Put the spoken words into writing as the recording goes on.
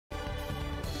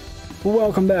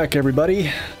Welcome back,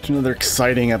 everybody, to another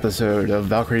exciting episode of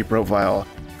Valkyrie Profile,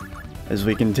 as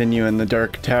we continue in the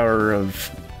dark tower of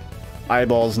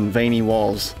eyeballs and veiny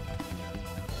walls.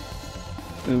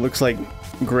 It looks like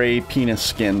gray penis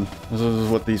skin. This is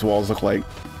what these walls look like.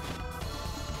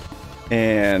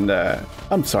 And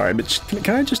I'm sorry, but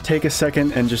can I just take a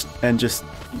second and just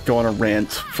go on a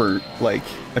rant for like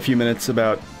a few minutes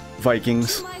about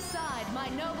Vikings?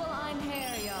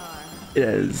 It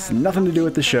has nothing to do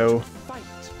with the show.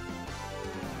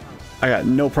 I got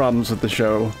no problems with the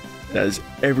show. It has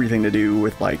everything to do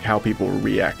with like how people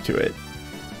react to it.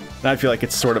 And I feel like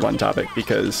it's sort of on topic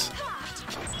because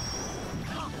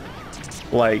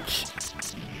like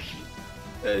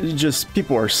just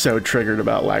people are so triggered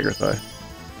about Lagertha.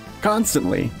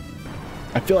 Constantly.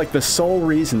 I feel like the sole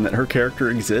reason that her character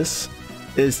exists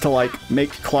is to like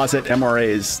make closet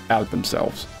MRAs out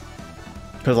themselves.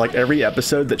 Because like every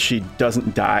episode that she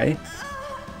doesn't die,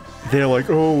 they're like,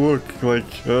 oh look, like,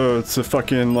 oh, it's a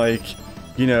fucking like,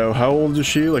 you know, how old is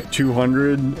she? Like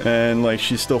 200, and like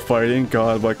she's still fighting.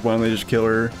 God, like why don't they just kill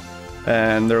her?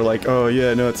 And they're like, oh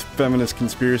yeah, no, it's feminist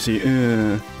conspiracy.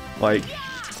 Like,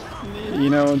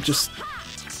 you know, just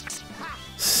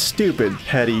stupid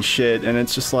petty shit. And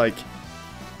it's just like,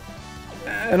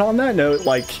 and on that note,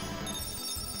 like,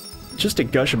 just to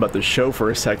gush about the show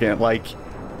for a second, like,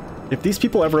 if these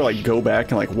people ever like go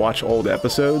back and like watch old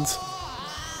episodes,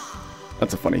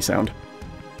 that's a funny sound.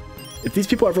 If these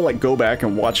people ever like go back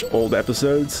and watch old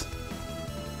episodes,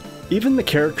 even the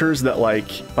characters that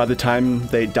like by the time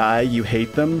they die you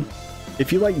hate them,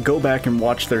 if you like go back and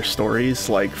watch their stories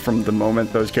like from the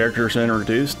moment those characters are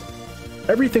introduced,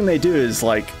 everything they do is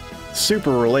like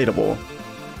super relatable.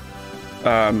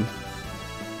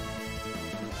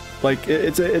 Like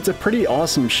it's a pretty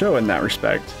awesome show in that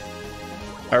respect.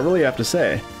 I really have to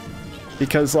say,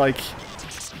 because like,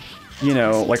 you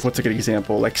know, like what's a good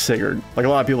example? Like Sigurd. Like a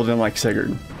lot of people didn't like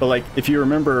Sigurd, but like if you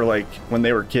remember like when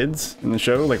they were kids in the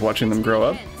show, like watching them grow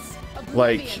up,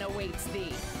 like,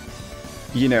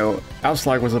 you know,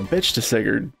 Auslag was a bitch to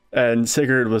Sigurd, and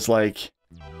Sigurd was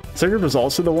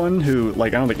also the one who,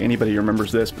 like, I don't think anybody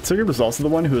remembers this, but Sigurd was also the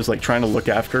one who was like trying to look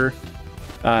after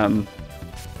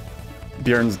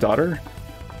Bjorn's daughter.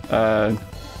 What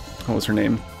was her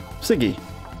name? Siggy.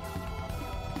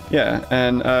 Yeah,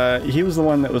 and he was the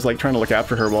one that was like trying to look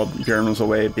after her while Bjorn was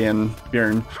away being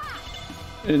Bjorn.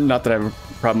 Not that I have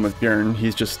a problem with Bjorn,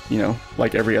 he's just, you know,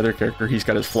 like every other character, he's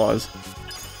got his flaws.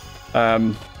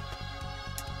 Yeah,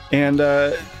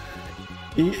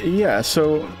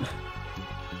 so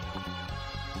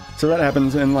that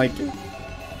happens, and like,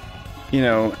 you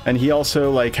know, and he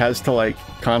also like has to like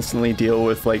constantly deal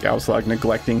with like Auslag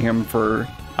neglecting him for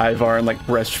Ivar and like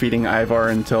breastfeeding Ivar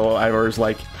until Ivar's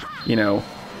like, you know,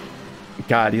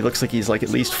 God, he looks like he's like at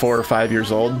least 4 or 5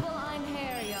 years old.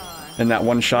 In that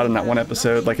one shot in that one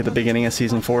episode, like at the beginning of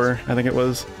season 4, I think it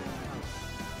was.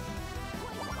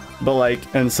 But like,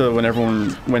 and so when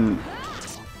everyone, when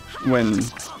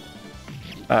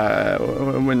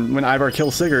Ivar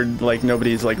kills Sigurd, like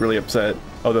nobody's like really upset.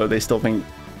 Although they still think,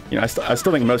 you know, I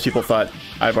still think most people thought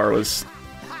Ivar was,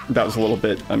 that was a little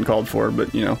bit uncalled for,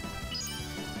 but you know.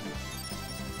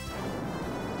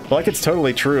 But like it's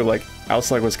totally true, like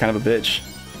Auslag was kind of a bitch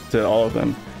to all of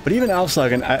them. But even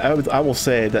Auslag, and I will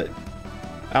say that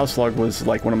Auslag was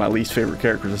like one of my least favorite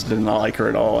characters. I did not like her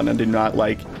at all, and I do not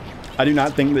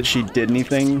think that she did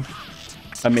anything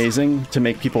amazing to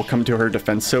make people come to her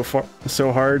defense so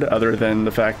hard, other than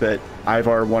the fact that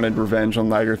Ivar wanted revenge on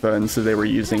Lagertha, and so they were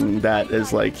using that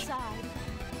as like,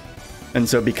 and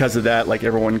so because of that, like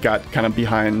everyone got kind of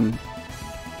behind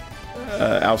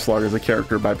Auslag as a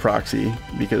character by proxy,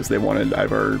 because they wanted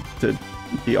Ivar to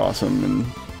be awesome, and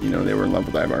you know, they were in love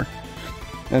with Ivar.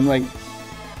 And like,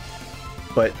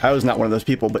 but I was not one of those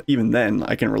people, but even then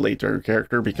I can relate to her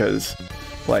character, because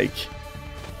like,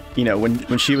 you know,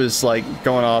 when she was like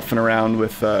going off and around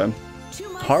with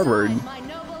Harbard,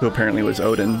 who apparently was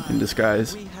Odin in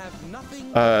disguise, you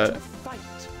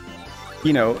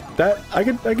know, that I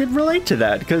could relate to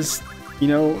that, because you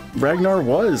know, Ragnar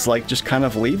was like just kind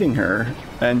of leaving her,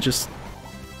 and just,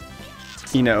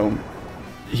 you know,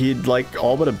 he'd like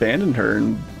all but abandoned her,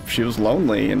 and she was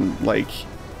lonely and like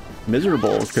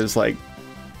miserable, because like,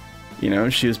 you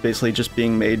know, she was basically just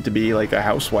being made to be like a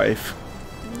housewife,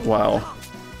 while,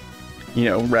 you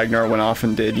know, Ragnar went off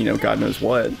and did, you know, God knows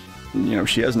what. You know,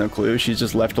 she has no clue. She's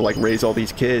just left to like raise all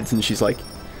these kids, and she's like,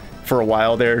 for a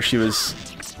while there she was,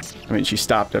 I mean, she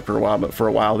stopped after a while, but for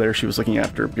a while there she was looking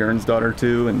after Bjorn's daughter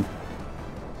too, and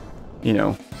you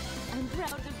know,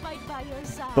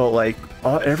 but like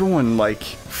everyone like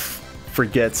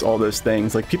forgets all those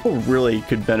things. Like, people really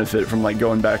could benefit from like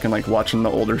going back and like watching the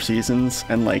older seasons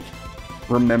and like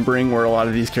remembering where a lot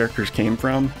of these characters came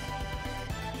from.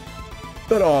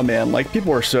 But oh man, like,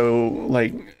 people are so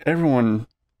like, everyone,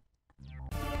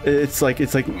 it's like I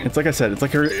said, it's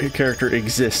like her character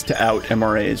exists to out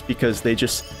MRAs because they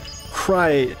just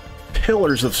cry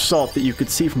pillars of salt that you could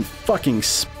see from fucking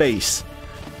space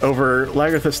over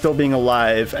Lagertha still being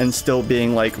alive and still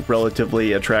being like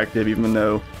relatively attractive, even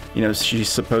though, you know, she's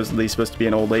supposedly supposed to be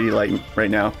an old lady like right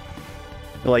now.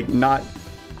 Like, not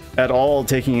at all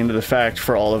taking into the fact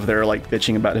for all of their like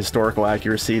bitching about historical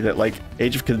accuracy that like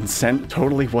age of consent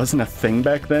totally wasn't a thing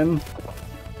back then.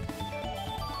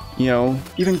 You know,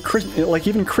 even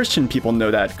Christian people know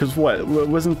that, because what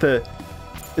isn't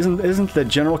the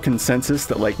general consensus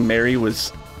that like Mary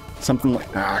was something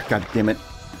like, ah, god damn it.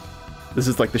 This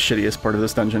is like the shittiest part of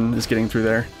this dungeon, is getting through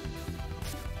there.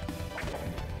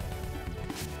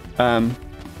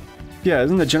 Yeah,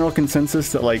 isn't the general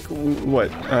consensus that like,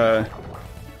 what, I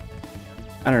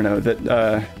don't know,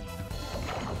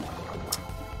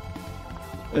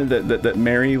 that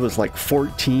Mary was like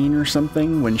 14 or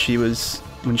something when she,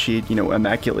 you know,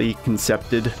 immaculately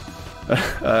concepted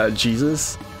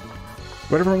Jesus?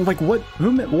 Whatever, like,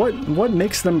 what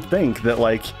makes them think that,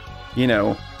 like, you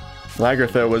know,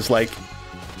 Lagertha was like,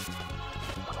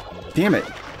 damn it,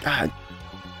 god,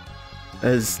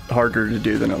 that is harder to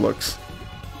do than it looks.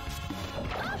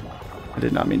 I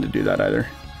did not mean to do that either.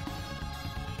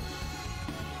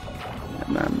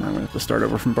 I'm gonna have to start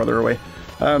over from farther away.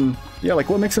 Yeah, like,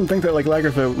 what makes them think that, like,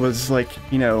 Lagertha was, like,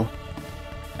 you know,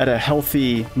 at a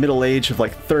healthy middle age of,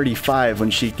 like, 35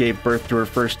 when she gave birth to her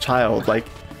first child? Like,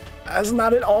 that's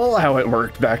not at all how it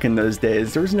worked back in those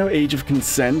days. There was no age of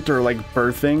consent or, like,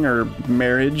 birthing or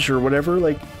marriage or whatever.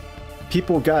 Like,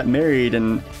 people got married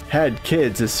and had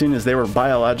kids as soon as they were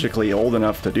biologically old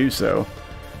enough to do so.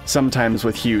 Sometimes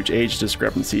with huge age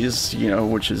discrepancies, you know,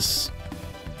 which is,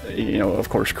 you know, of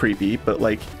course creepy, but,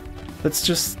 like, that's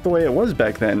just the way it was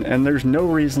back then. And there's no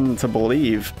reason to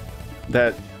believe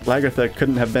that Lagertha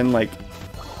couldn't have been like,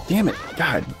 damn it,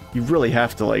 god, you really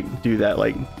have to, like, do that,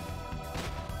 like,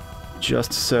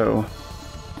 just so.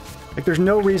 Like, there's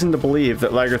no reason to believe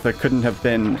that Lagertha couldn't have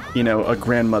been, you know, a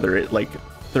grandmother at, like,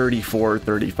 34,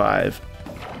 35.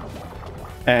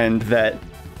 And that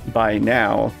by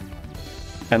now,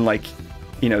 and, like,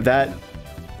 you know, that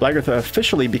Lagertha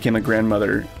officially became a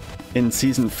grandmother in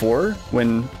Season 4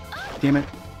 when, damn it,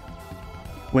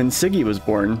 when Siggy was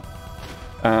born.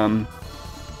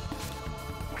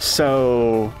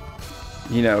 So,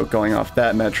 you know, going off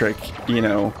that metric, you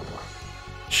know,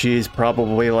 she's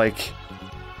probably like,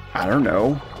 I don't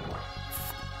know,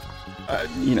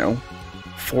 you know,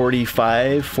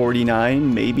 45,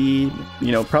 49, maybe,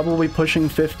 you know, probably pushing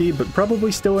 50, but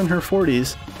probably still in her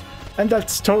 40s. And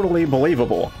that's totally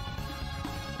believable.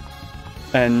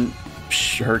 And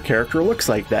her character looks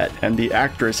like that, and the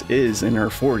actress is in her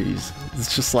 40s.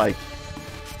 It's just like,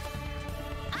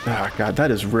 ah, god,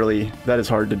 that is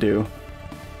hard to do.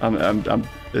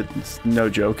 It's no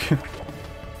joke.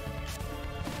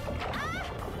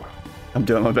 I'm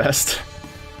doing my best.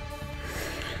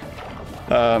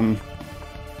 Yeah,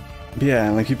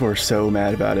 like, people are so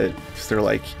mad about it. 'Cause they're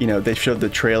like, you know, they showed the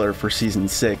trailer for Season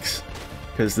 6,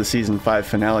 because the Season 5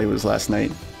 finale was last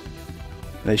night.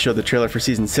 They showed the trailer for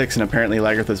Season 6, and apparently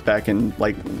Lagertha's back in,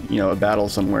 like, you know, a battle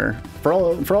somewhere. For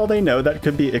all they know,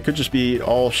 it could just be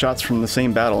all shots from the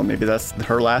same battle. Maybe that's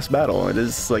her last battle. It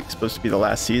is, like, supposed to be the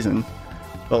last season.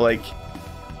 But, like,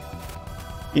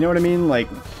 you know what I mean? Like,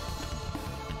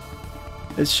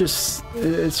 it's just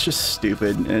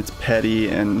stupid, and it's petty,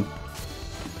 and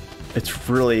it's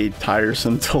really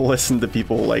tiresome to listen to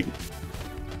people, like,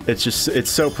 it's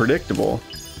so predictable.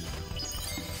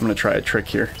 I'm gonna try a trick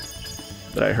here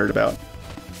that I heard about.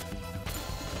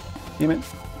 Damn it.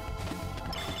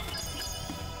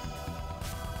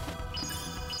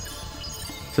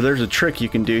 So there's a trick you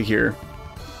can do here.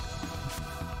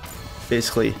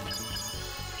 Basically.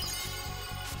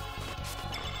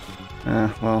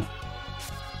 Well.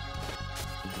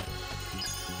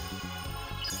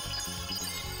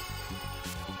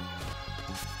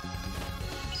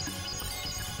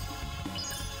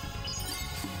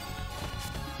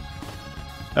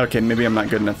 Okay, maybe I'm not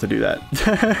good enough to do that.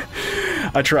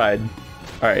 I tried.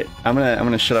 All right, I'm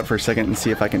gonna shut up for a second and see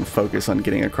if I can focus on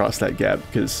getting across that gap,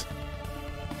 because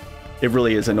it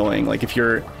really is annoying. Like, if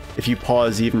you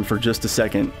pause even for just a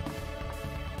second,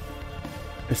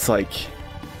 it's like,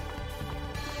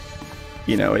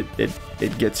 you know,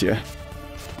 it gets you.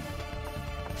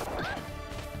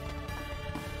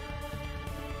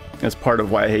 That's part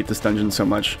of why I hate this dungeon so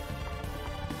much.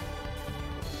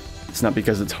 It's not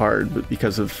because it's hard, but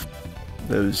because of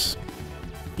those,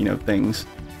 you know, things.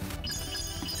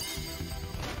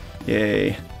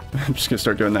 Yay. I'm just gonna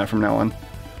start doing that from now on.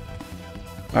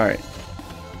 Alright.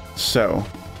 So.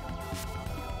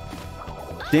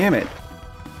 Damn it.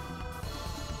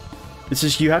 It's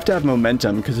just, you have to have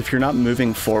momentum, because if you're not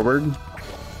moving forward,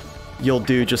 you'll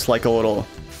do just like a little,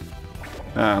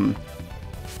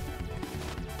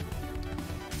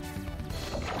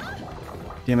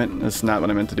 damn it, that's not what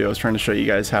I meant to do. I was trying to show you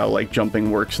guys how, like,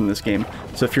 jumping works in this game.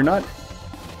 So if you're not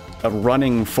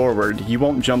running forward, you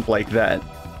won't jump like that.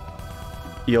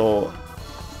 You'll,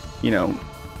 you know,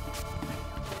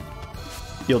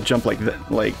 you'll jump like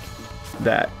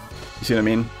that. You see what I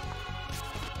mean?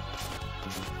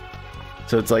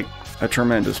 So it's like a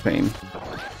tremendous pain.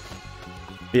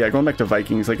 Yeah, going back to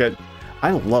Vikings, like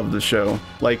I love the show.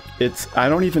 Like it's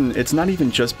not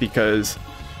even just because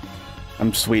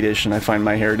I'm Swedish and I find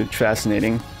my heritage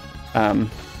fascinating.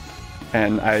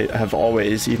 And I have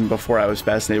always, even before I was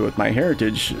fascinated with my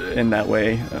heritage in that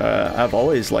way, I've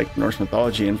always liked Norse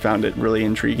mythology and found it really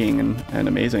intriguing and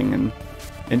amazing and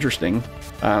interesting.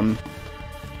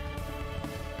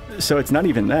 So it's not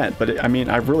even that, but I mean,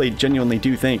 I really genuinely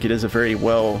do think it is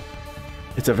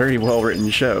it's a very well written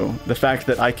show. The fact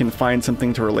that I can find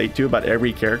something to relate to about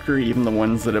every character, even the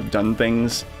ones that have done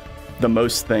things, the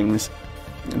most things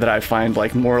that I find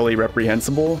like morally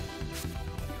reprehensible.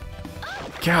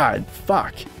 God,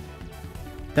 fuck.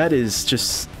 That is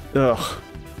just, ugh.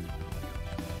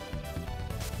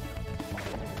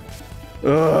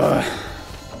 Ugh.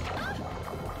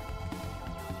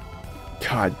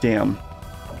 God damn.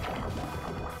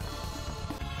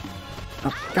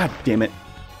 Oh, God damn it.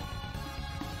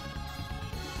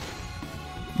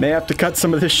 May have to cut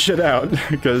some of this shit out,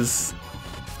 because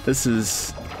this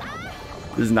is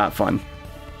not fun.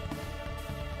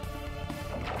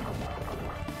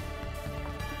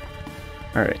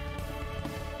 Alright.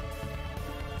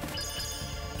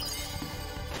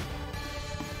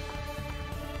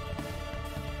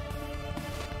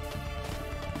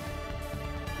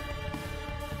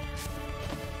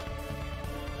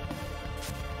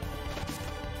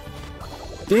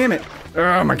 Damn it!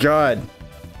 Oh my god.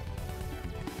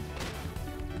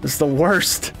 This is the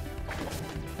worst.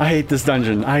 I hate this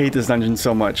dungeon. I hate this dungeon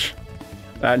so much.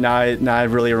 Now I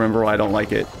really remember why I don't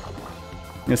like it.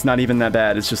 It's not even that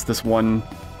bad. It's just this one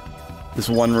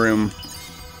room.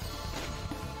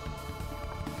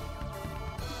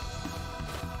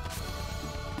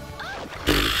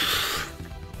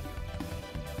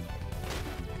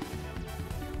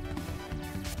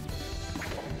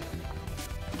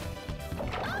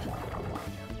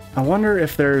 I wonder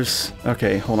if there's...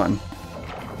 Okay, hold on.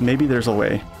 Maybe there's a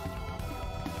way.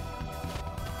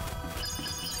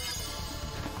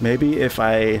 Maybe if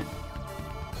I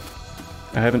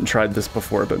haven't tried this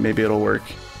before, but maybe it'll work.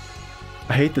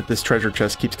 I hate that this treasure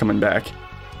chest keeps coming back.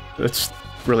 It's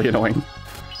really annoying.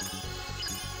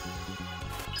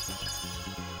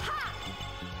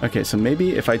 Okay, so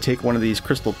maybe if I take one of these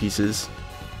crystal pieces...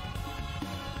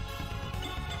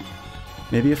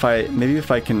 Maybe if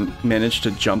I can manage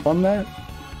to jump on that?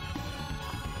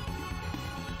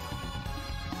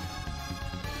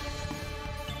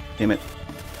 Damn it.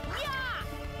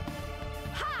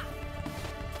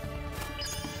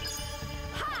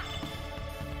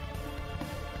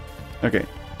 Okay,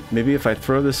 maybe if I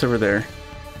throw this over there.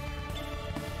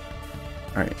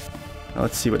 Alright, now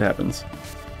let's see what happens.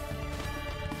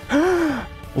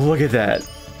 Look at that.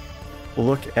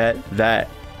 Look at that.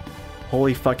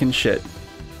 Holy fucking shit.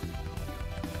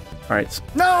 Alright,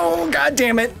 no! God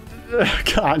damn it!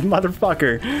 God,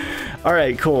 motherfucker.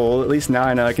 Alright, cool. At least now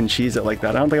I know I can cheese it like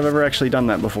that. I don't think I've ever actually done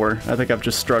that before. I think I've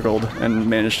just struggled and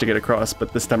managed to get across,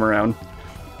 but this time around,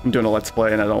 I'm doing a Let's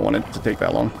Play and I don't want it to take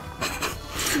that long.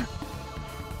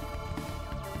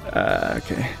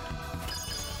 Okay.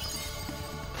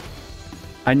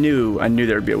 I knew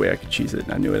there'd be a way I could cheese it.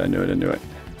 I knew it. I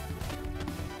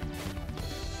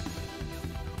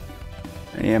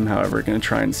am, however, going to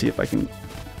try and see if I can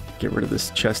get rid of this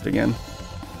chest again.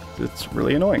 It's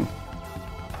really annoying.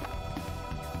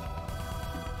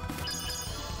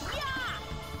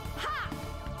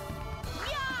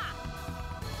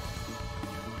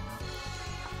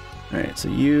 Alright, so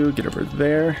you get over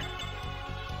there.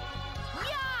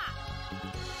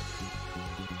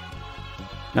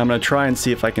 Now I'm going to try and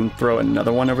see if I can throw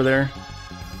another one over there.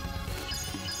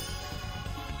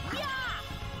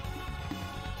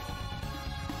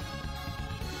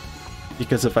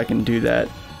 Because if I can do that,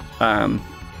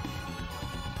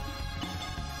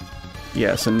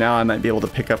 yeah, so now I might be able to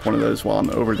pick up one of those while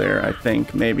I'm over there, I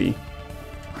think, maybe.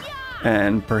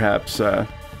 And perhaps,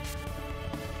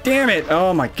 Damn it!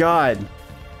 Oh my god.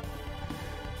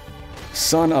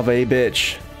 Son of a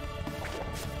bitch.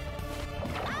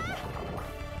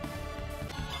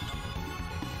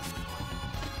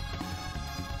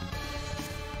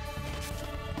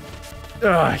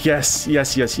 Yes,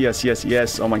 yes, yes, yes, yes,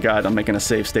 yes. Oh my god, I'm making a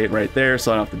save state right there,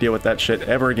 so I don't have to deal with that shit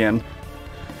ever again.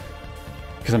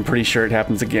 Because I'm pretty sure it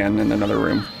happens again in another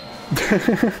room.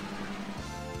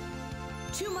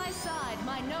 To my side,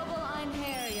 my noble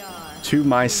Einherjar. To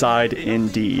my side,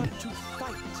 indeed.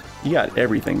 You got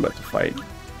everything but to fight.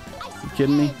 You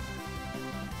kidding me?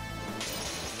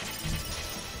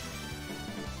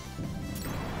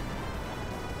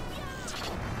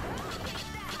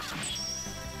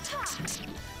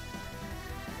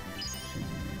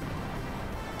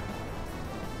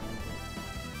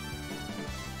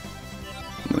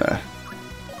 I'm gonna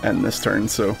end this turn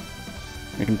so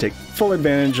I can take full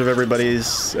advantage of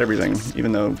everybody's everything,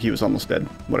 even though he was almost dead.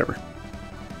 Whatever.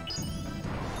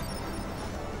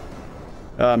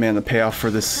 Oh man, the payoff for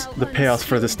this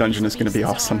dungeon is gonna be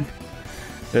awesome.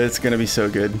 It's gonna be so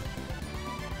good.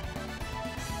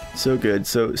 So good,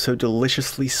 so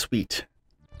deliciously sweet.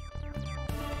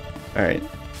 Alright.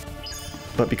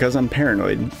 But because I'm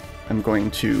paranoid, I'm going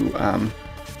to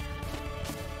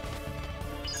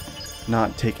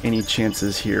not take any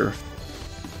chances here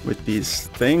with these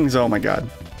things. Oh my god.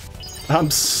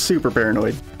 I'm super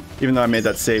paranoid. Even though I made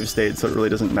that save state, so it really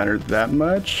doesn't matter that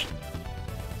much.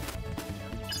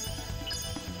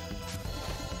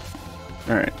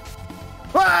 Alright.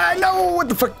 Ah, no! What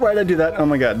the fuck? Why did I do that? Oh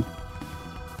my god.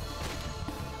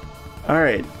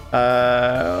 Alright.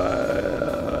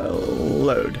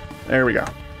 Load. There we go.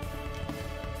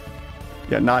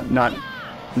 Yeah,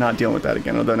 not dealing with that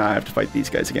again, although now I have to fight these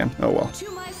guys again. Oh well.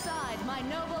 To my side, my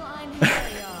noble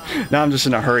Einherjar. Now I'm just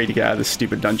in a hurry to get out of this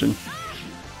stupid dungeon.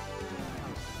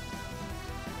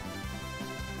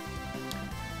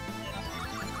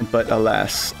 But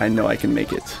alas, I know I can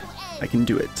make it. I can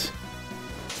do it.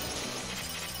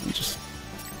 Just...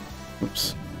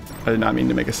 Oops. I did not mean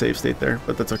to make a save state there,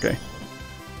 but that's okay.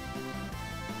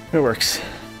 It works.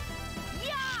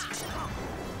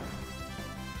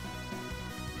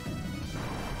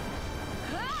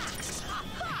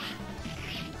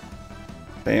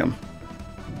 Bam.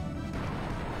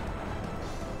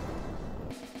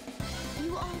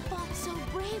 You all fought so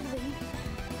bravely.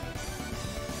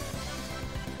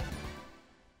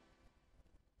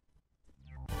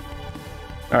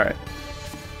 Alright.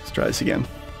 Let's try this again.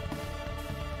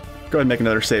 Go ahead and make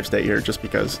another save state here, just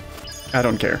because. I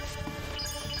don't care.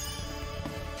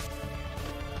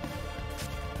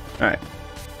 Alright.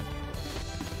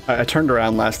 I turned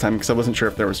around last time because I wasn't sure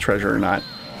if there was treasure or not.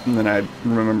 And then I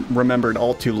remembered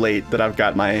all too late that I've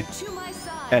got my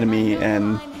enemy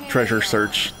and treasure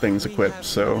search things equipped,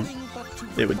 so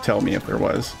it would tell me if there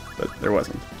was, but there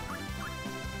wasn't.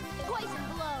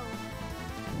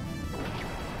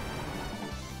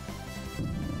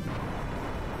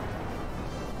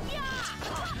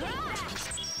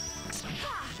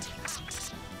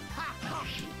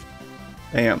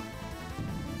 Damn.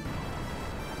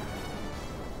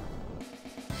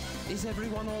 Is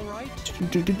everyone all right?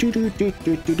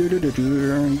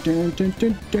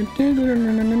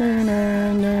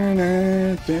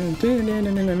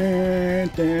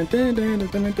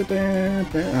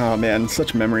 Oh man,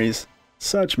 such memories.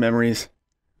 Such memories.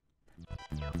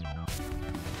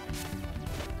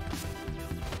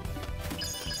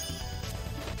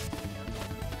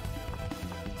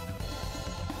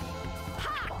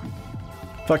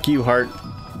 Fuck you, Heart.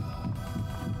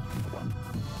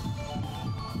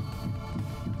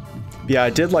 Yeah, I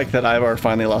did like that Ivar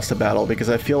finally lost a battle, because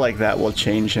I feel like that will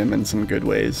change him in some good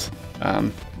ways.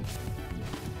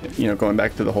 You know, going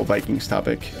back to the whole Vikings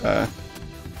topic,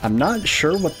 I'm not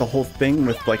sure what the whole thing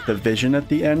with, like, the vision at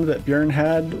the end that Bjorn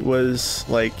had was,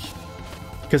 like...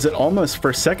 Because it almost,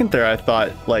 for a second there, I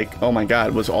thought, like, oh my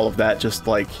god, was all of that just,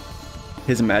 like,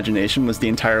 his imagination? Was the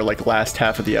entire, like, last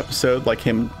half of the episode, like,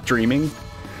 him dreaming?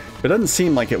 It doesn't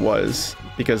seem like it was,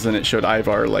 because then it showed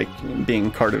Ivar, like, being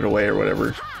carted away or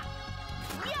whatever.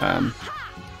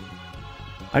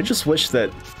 I just wish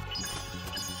that...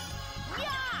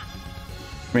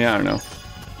 I mean, I don't know.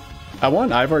 I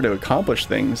want Ivar to accomplish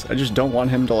things. I just don't want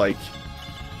him to, like...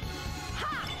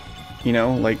 You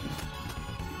know, like...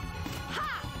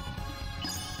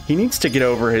 He needs to get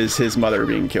over his mother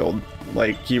being killed.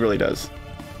 Like, he really does.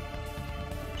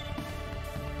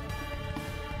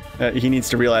 He needs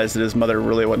to realize that his mother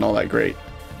really wasn't all that great.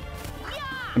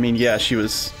 I mean, yeah, she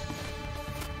was...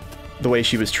 The way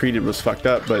she was treated was fucked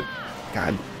up, but...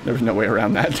 God, there was no way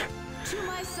around that. To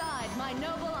my side, my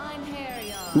noble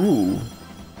Einherjar. Ooh.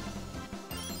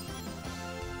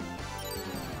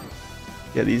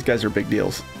 Yeah, these guys are big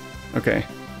deals. Okay.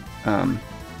 I'm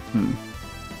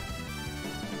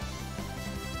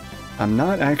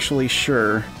not actually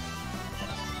sure.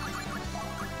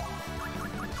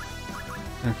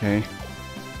 Okay.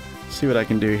 See what I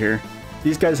can do here.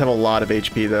 These guys have a lot of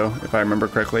HP though, if I remember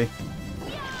correctly.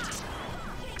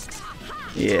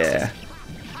 Yeah.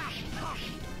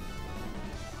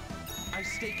 I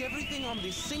stake everything on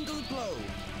this single blow.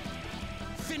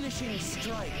 Finishing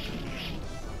strike.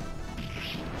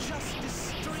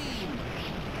 Justice stream.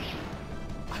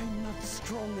 I'm not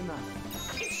strong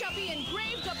enough. It shall be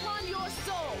engraved upon your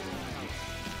soul.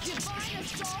 Divine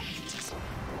assault.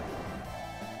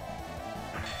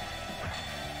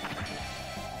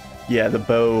 Yeah, the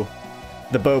bow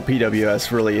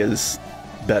PWS really is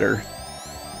better.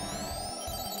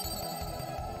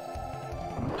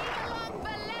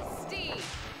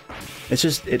 It's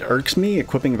just, it irks me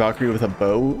equipping Valkyrie with a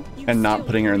bow and not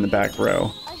putting her in the back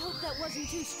row. I hope that wasn't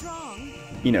too strong.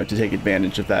 You know, to take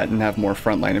advantage of that and have more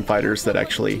frontline fighters that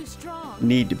actually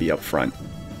need to be up front.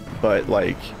 But,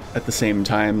 like, at the same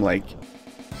time, like,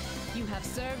 You have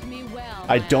served me well.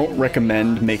 I don't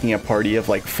recommend making a party of,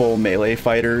 like, full melee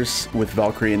fighters with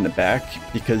Valkyrie in the back,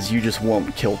 because you just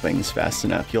won't kill things fast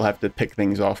enough. You'll have to pick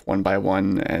things off one by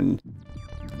one, and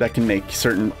that can make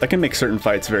certain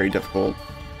fights very difficult.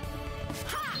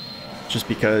 Just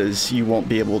because you won't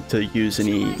be able to use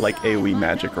any, like, AoE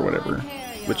magic or whatever,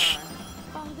 which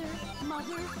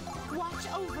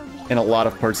in a lot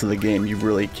of parts of the game you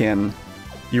really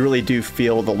do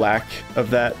feel the lack of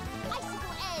that.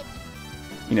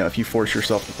 You know, if you force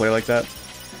yourself to play like that. I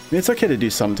mean, it's okay to do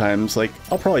sometimes, like,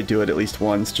 I'll probably do it at least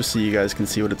once, just so you guys can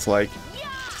see what it's like.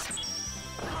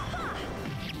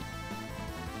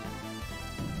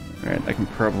 Alright, I can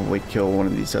probably kill one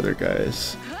of these other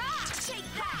guys.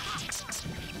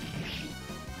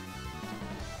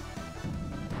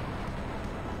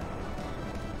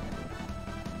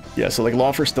 Yeah, so like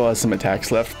Lawfer still has some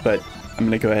attacks left, but I'm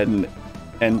gonna go ahead and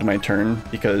end my turn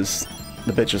because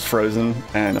the bitch is frozen,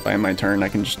 and if I end my turn, I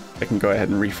can go ahead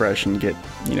and refresh and get,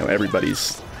 you know,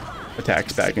 everybody's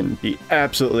attacks back and be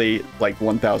absolutely like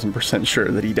 1000% sure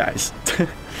that he dies.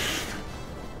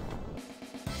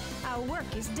 Our work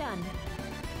is done.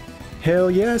 Hell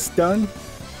yes, done,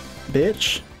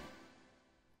 bitch.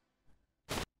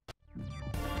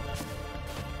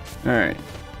 All right.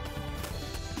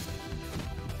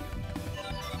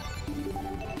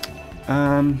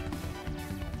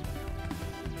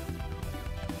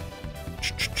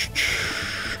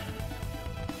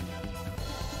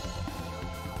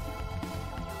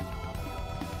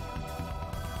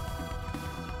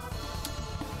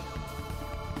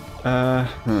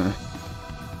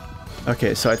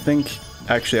 Okay, so I think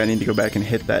actually I need to go back and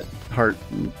hit that heart.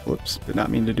 Whoops, did not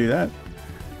mean to do that.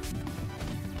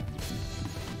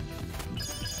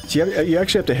 So you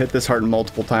actually have to hit this heart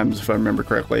multiple times if I remember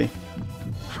correctly.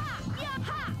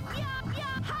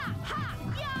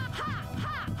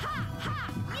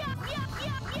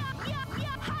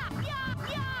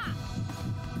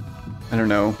 I don't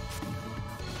know.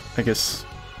 I guess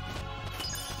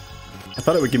I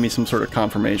thought it would give me some sort of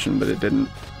confirmation, but it didn't.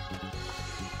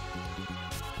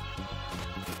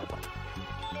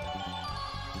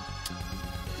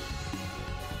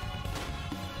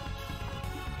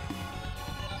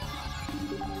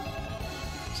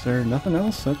 Is there nothing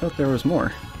else? I thought there was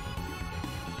more.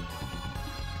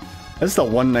 That's the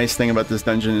one nice thing about this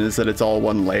dungeon, is that it's all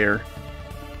one layer.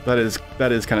 That is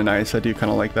kind of nice. I do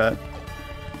kind of like that.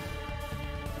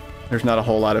 There's not a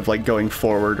whole lot of like going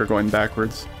forward or going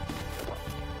backwards.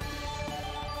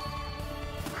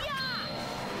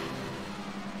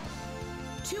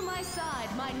 To my side,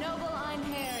 my noble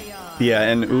Einherjar. Yeah,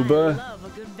 and Uba. Love a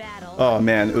good battle. Oh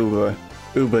man,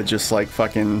 Uba just like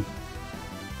fucking,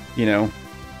 you know,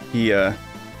 he you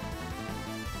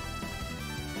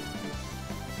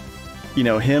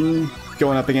know, him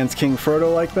going up against King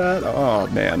Frodo like that. Oh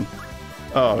man.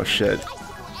 Oh shit.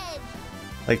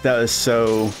 Like that was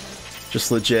so just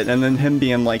legit. And then him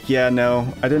being like, yeah, no,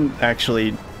 I didn't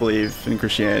actually believe in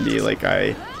Christianity. Like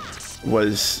I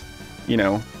was, you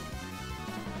know,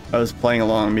 I was playing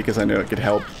along because I knew it could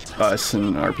help us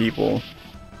and our people.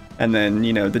 And then,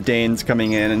 you know, the Danes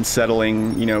coming in and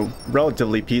settling, you know,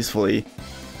 relatively peacefully.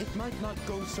 It might not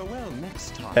go so well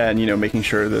next time. And, you know, making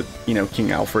sure that, you know,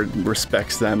 King Alfred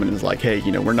respects them and is like, hey,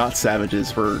 you know, we're not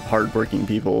savages, we're hardworking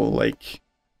people. Like,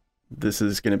 this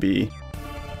is gonna be,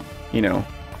 you know,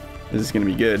 this is gonna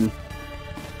be good.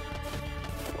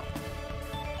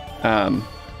 I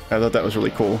thought that was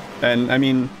really cool. And I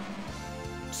mean,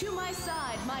 To my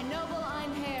side, my noble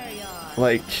Einherjar.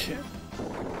 like,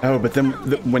 oh, but then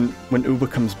when Uba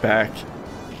comes back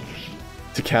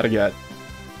to Kattegat,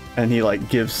 and he like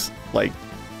gives like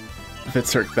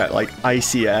Fitzurk that like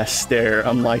icy ass stare.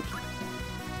 I'm like,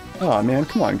 oh man,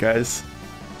 come on guys.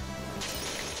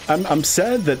 I'm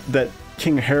sad that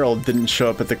King Harold didn't show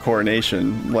up at the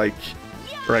coronation, like,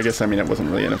 or I guess, I mean, it wasn't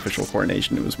really an official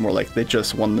coronation, it was more like they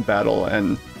just won the battle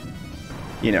and,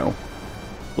 you know,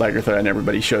 Lagertha and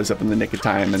everybody shows up in the nick of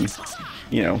time and,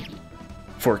 you know,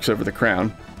 forks over the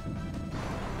crown.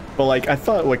 But like, I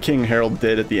thought what King Harold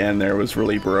did at the end there was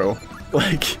really bro.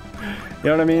 Like, you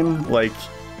know what I mean? Like,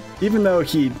 even though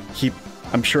he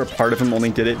I'm sure a part of him only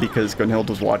did it because Gunhild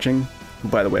was watching.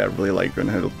 By the way, I really like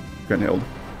Gunhild.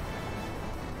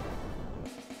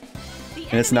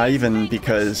 And it's not even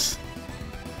because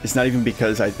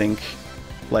I think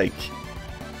like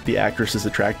the actress is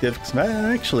attractive, because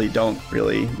I actually don't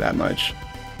really that much.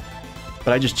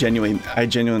 But I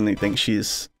genuinely think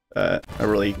she's a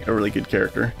really good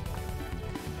character.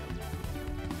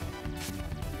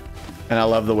 And I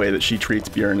love the way that she treats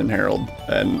Bjorn and Harold,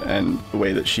 and the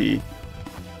way that she,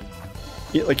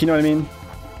 like, you know what I mean?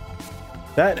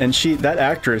 That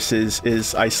actress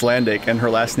is Icelandic, and her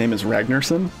last name is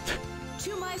Ragnarsson.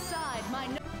 To my side, my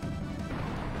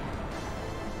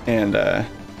And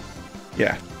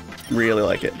yeah, really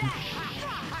like it.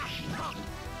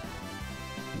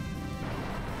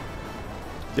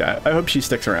 Yeah, I hope she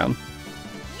sticks around.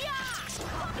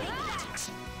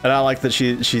 And I like that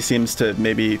she seems to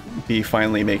maybe be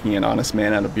finally making an honest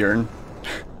man out of Bjorn.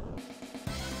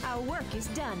 our work is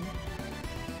done.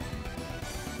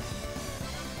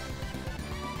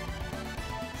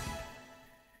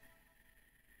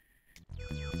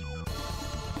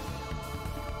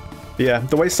 Yeah,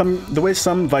 the way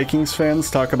some Vikings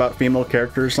fans talk about female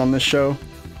characters on this show,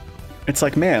 it's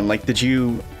like, man, like,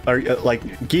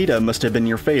 like, Gita must have been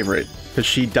your favorite because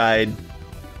she died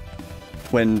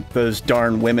when those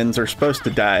darn women's are supposed to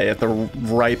die at the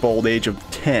ripe old age of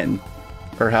 10,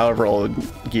 or however old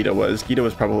Gita was. Gita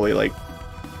was probably like,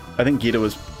 I think Gita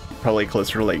was probably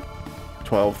closer to like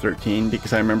 12, 13,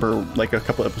 because I remember like a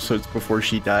couple episodes before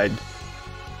she died,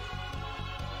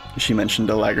 she mentioned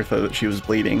to Lagertha that she was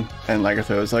bleeding, and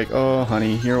Lagertha was like, oh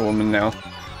honey, you're a woman now.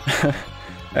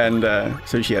 And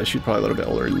so yeah, she's probably a little bit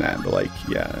older than that, but like,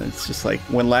 yeah, it's just like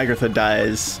when Lagertha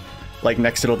dies, like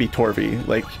next it'll be Torvi.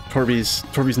 Like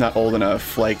Torvi's not old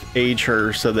enough, like age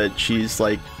her so that she's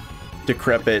like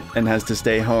decrepit and has to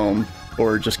stay home,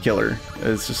 or just kill her.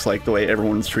 It's just like the way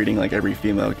everyone's treating like every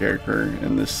female character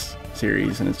in this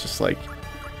series, and it's just like,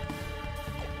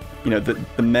 you know,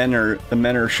 the men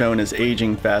are shown as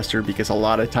aging faster because a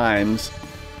lot of times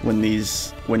when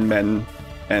men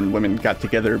and women got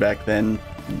together back then,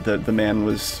 the man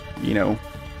was, you know,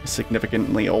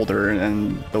 significantly older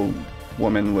and the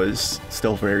woman was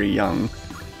still very young.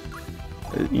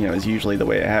 You know, is usually the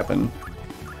way it happened.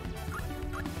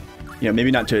 You know, maybe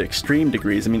not to extreme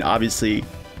degrees. I mean, obviously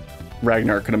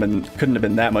Ragnar couldn't have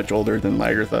been that much older than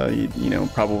Lagertha, you know,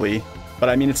 probably. But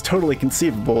I mean, it's totally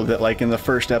conceivable that like in the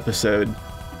first episode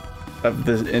of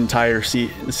the entire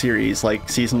series, like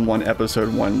season 1,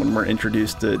 episode 1, when we're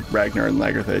introduced to Ragnar and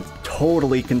Lagertha, it's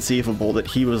totally conceivable that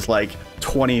he was like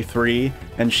 23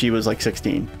 and she was like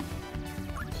 16.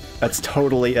 That's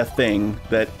totally a thing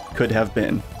that could have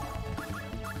been.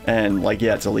 And like,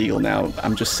 yeah, it's illegal now.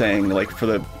 I'm just saying, like, for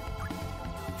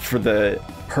the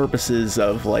purposes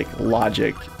of like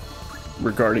logic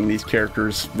regarding these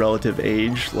characters' relative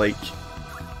age, like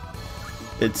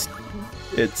it's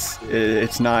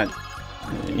not,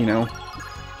 you know,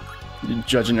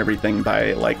 judging everything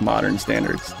by like modern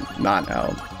standards. Not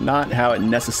how it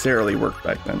necessarily worked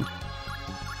back then.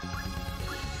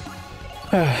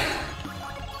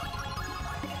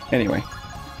 Anyway,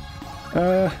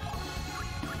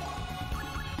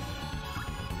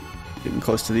 getting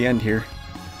close to the end here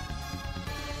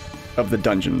of the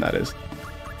dungeon, that is.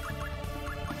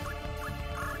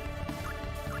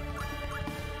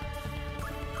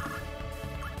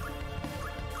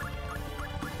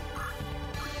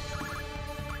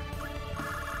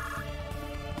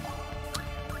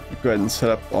 Go ahead and set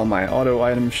up all my auto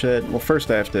item shit. Well, first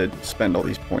I have to spend all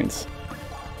these points,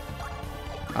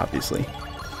 obviously.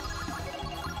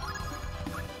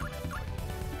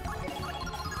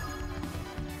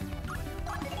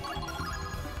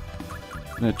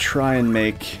 I'm gonna try and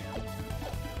make...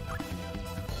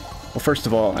 Well, first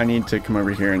of all, I need to come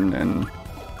over here and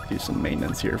do some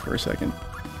maintenance here for a second.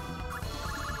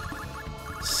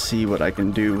 See what I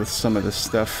can do with some of this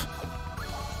stuff.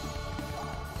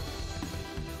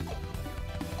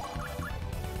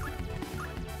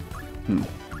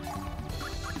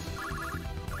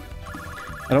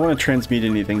 I don't want to transmute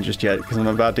anything just yet, because I'm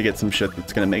about to get some shit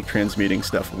that's going to make transmuting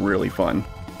stuff really fun.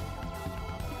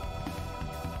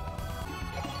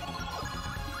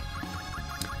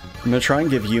 I'm going to try and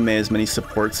give Yume as many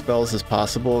support spells as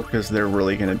possible because they're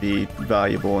really going to be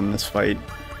valuable in this fight.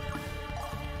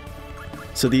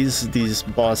 So these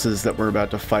bosses that we're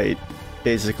about to fight,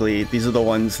 basically, these are the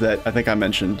ones that I think I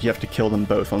mentioned. You have to kill them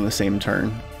both on the same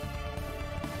turn.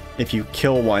 If you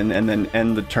kill one and then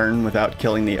end the turn without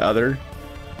killing the other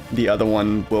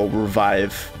one will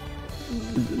revive.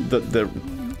 The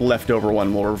leftover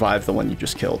one will revive the one you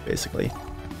just killed, basically.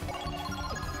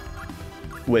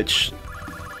 Which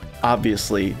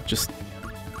obviously just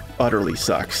utterly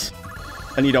sucks.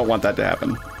 And you don't want that to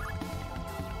happen.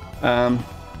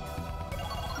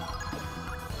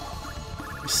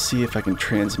 Let's see if I can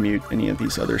transmute any of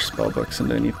these other spellbooks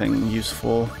into anything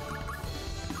useful.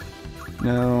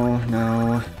 No,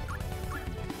 no.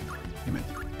 Damn it.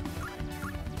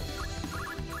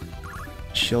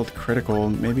 Shield critical,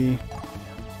 maybe.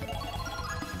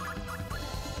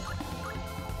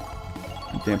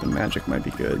 Dampen magic might be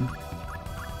good.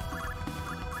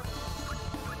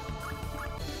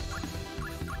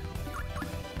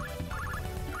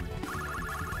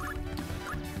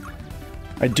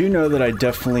 I do know that I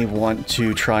definitely want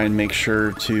to try and make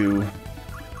sure to...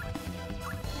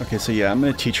 Okay, so yeah, I'm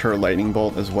going to teach her Lightning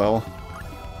Bolt as well.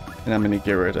 And I'm going to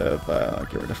get rid of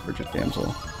Frigid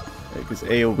Damsel. Because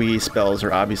AoE spells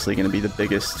are obviously going to be the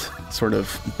biggest sort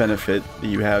of benefit that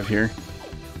you have here.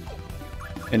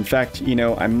 In fact, you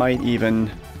know, I might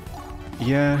even...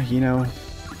 Yeah, you know,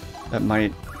 that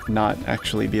might not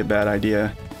actually be a bad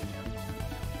idea.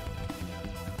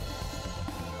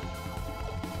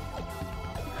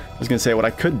 I was gonna say what I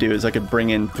could do is I could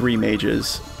bring in 3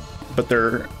 mages, but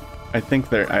I think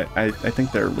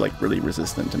they're like really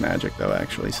resistant to magic though,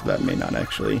 actually, so that may not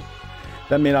actually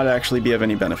be of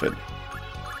any benefit.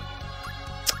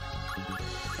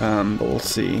 But we'll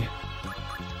see.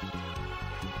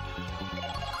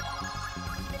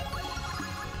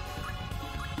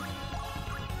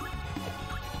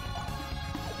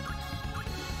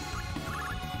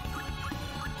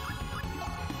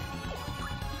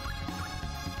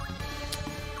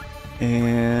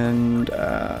 And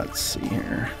let's see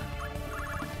here.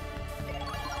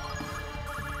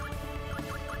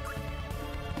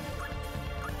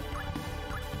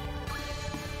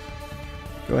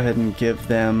 Go ahead and give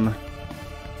them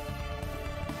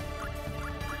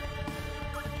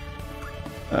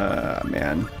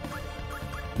man,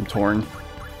 I'm torn.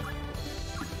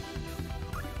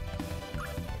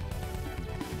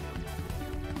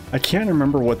 I can't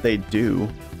remember what they do.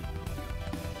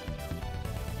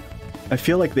 I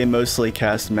feel like they mostly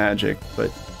cast magic, but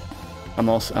I'm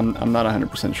not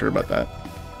 100% sure about that.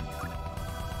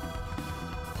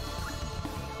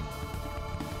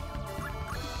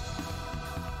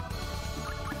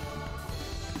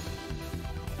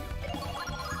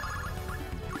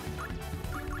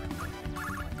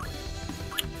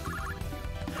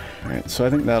 Alright, so I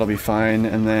think that'll be fine,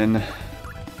 and then...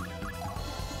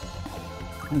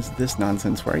 What is this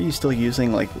nonsense? Why are you still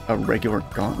using, like, a regular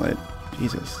gauntlet?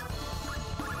 Jesus.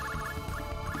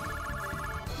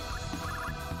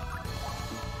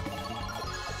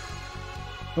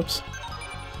 Whoops.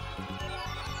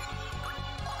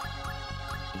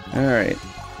 Alright.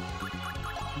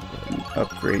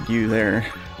 Upgrade you there,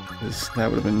 because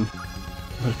that would have been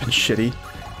shitty.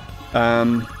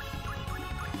 And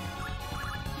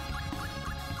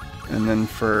then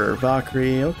for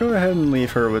Valkyrie, I'll go ahead and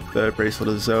leave her with the Bracelet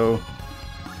of Zoe.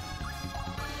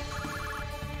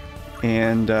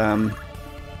 And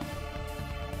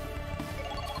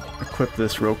equip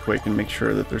this real quick and make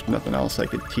sure that there's nothing else I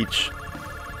could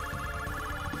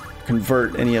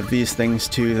convert any of these things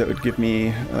to that would give me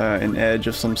an edge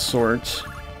of some sort.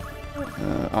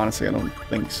 Honestly, I don't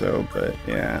think so, but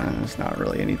yeah, it's not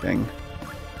really anything.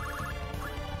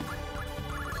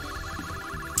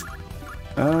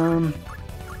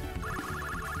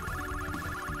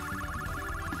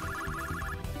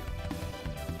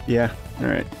 Yeah,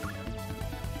 alright.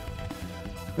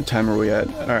 What time are we at?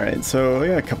 Alright, so we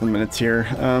got a couple minutes here.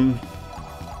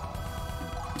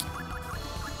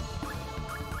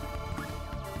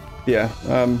 Yeah,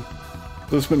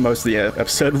 we'll spend most of the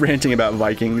episode ranting about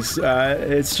Vikings.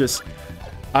 It's just,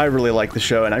 I really like the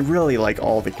show, and I really like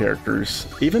all the characters.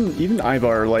 Even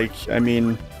Ivar, like, I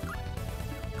mean,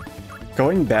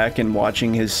 going back and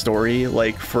watching his story,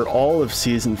 like, for all of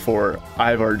season 4,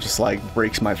 Ivar just, like,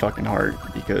 breaks my fucking heart,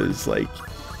 because, like,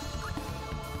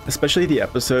 especially the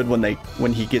episode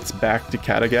when he gets back to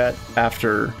Kattegat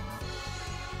after,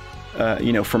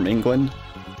 you know, from England,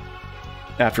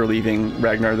 after leaving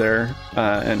Ragnar there,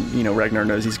 and, you know, Ragnar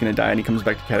knows he's gonna die, and he comes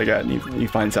back to Kattegat, and he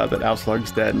finds out that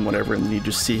Aslag's dead and whatever, and you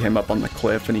just see him up on the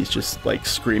cliff, and he's just, like,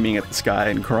 screaming at the sky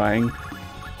and crying.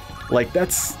 Like,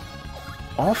 that's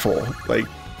awful. Like,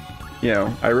 you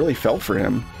know, I really felt for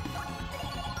him.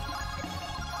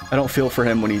 I don't feel for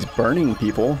him when he's burning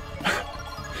people.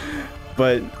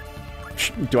 But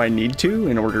do I need to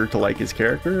in order to like his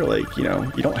character? Like, you know,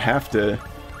 you don't have to.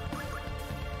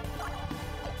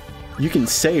 You can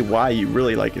say why you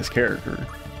really like his character,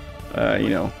 you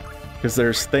know, because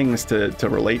there's things to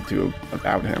relate to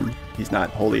about him. He's not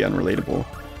wholly unrelatable.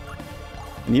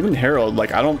 And even Harold,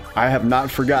 like, I have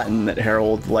not forgotten that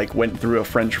Harold, like, went through a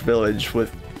French village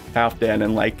with Halfdan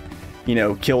and, like, you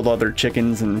know, killed all their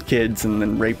chickens and kids and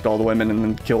then raped all the women and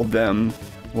then killed them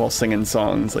while singing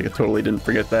songs. Like, I totally didn't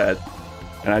forget that.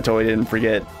 And I totally didn't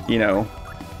forget, you know,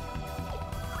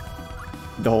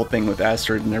 the whole thing with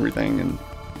Astrid and everything.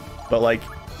 But, like,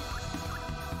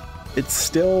 it's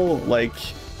still, like,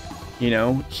 you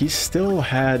know, he still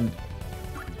had,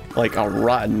 like, a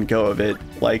rotten go of it.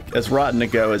 Like, as rotten a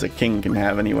go as a king can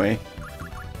have anyway.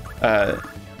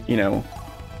 You know,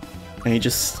 and he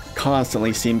just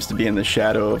constantly seems to be in the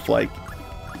shadow of, like,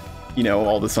 you know,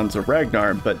 all the Sons of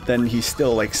Ragnar, but then he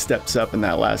still, like, steps up in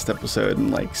that last episode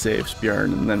and, like, saves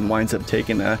Bjorn, and then winds up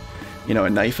taking a, you know, a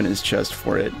knife in his chest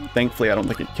for it. Thankfully, I don't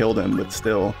think it killed him, but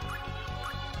still.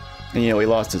 And, you know, he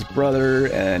lost his brother,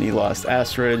 and he lost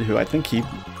Astrid, who I think he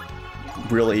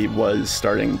really was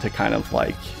starting to kind of,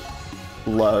 like,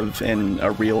 love in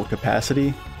a real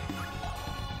capacity.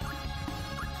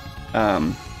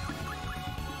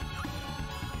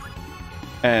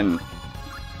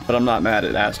 But I'm not mad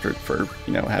at Astrid for,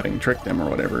 you know, having tricked him or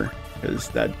whatever, because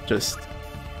that just,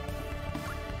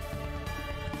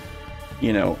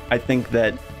 you know, I think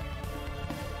that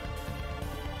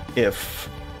if...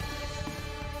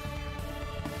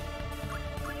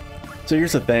 So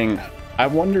here's the thing, I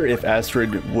wonder if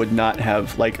Astrid would not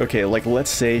have, like, okay, like,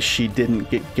 let's say she didn't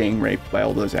get gang raped by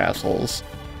all those assholes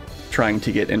trying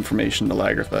to get information to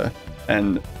Lagertha,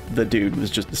 and the dude was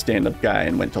just a stand-up guy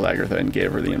and went to Lagertha and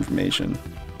gave her the information.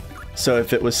 So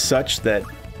if it was such that,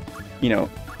 you know,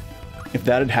 if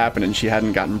that had happened and she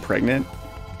hadn't gotten pregnant,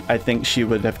 I think she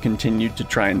would have continued to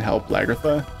try and help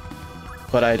Lagertha,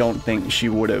 but I don't think she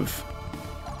would have,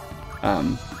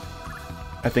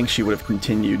 I think she would have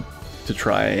continued to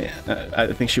try,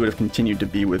 I think she would have continued to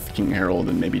be with King Harold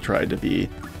and maybe tried to be,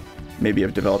 maybe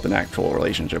have developed an actual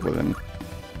relationship with him.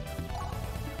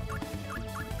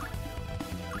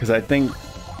 Because I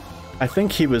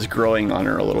think he was growing on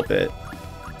her a little bit.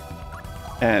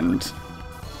 And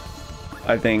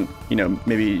I think, you know,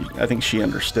 maybe, I think she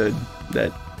understood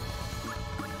that,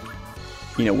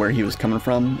 you know, where he was coming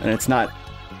from. And it's not,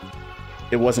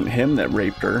 it wasn't him that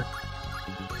raped her.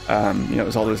 You know, it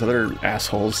was all those other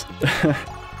assholes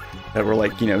that were,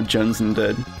 like, you know, jonesing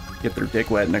to get their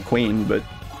dick wet in a queen, but...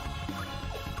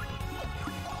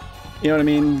 You know what I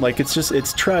mean? Like, it's just,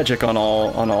 it's tragic on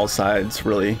all sides,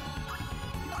 really.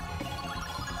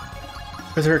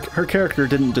 Because her character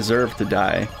didn't deserve to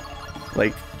die.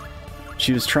 Like,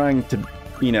 she was trying to,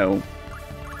 you know...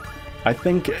 I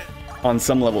think, on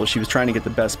some level, she was trying to get the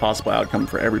best possible outcome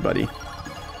for everybody.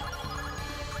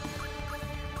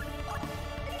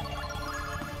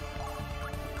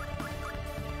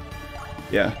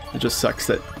 Yeah, it just sucks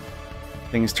that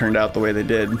things turned out the way they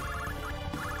did.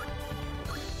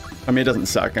 I mean, it doesn't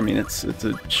suck. I mean, it's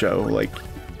a show. Like,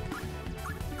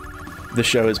 the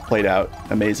show is played out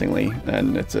amazingly,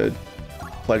 and it's a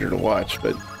pleasure to watch.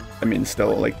 But I mean,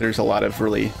 still, like, there's a lot of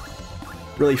really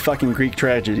fucking Greek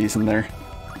tragedies in there.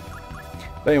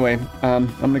 But anyway, I'm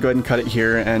gonna go ahead and cut it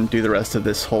here and do the rest of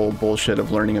this whole bullshit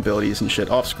of learning abilities and shit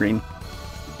off screen.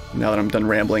 Now that I'm done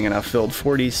rambling and I've filled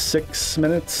 46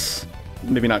 minutes.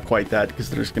 Maybe not quite that,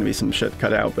 because there's gonna be some shit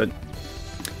cut out, but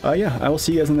yeah, I will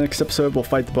see you guys in the next episode. We'll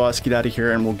fight the boss, get out of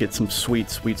here, and we'll get some sweet,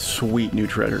 sweet, sweet new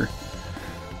treasure.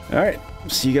 Alright,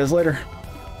 see you guys later.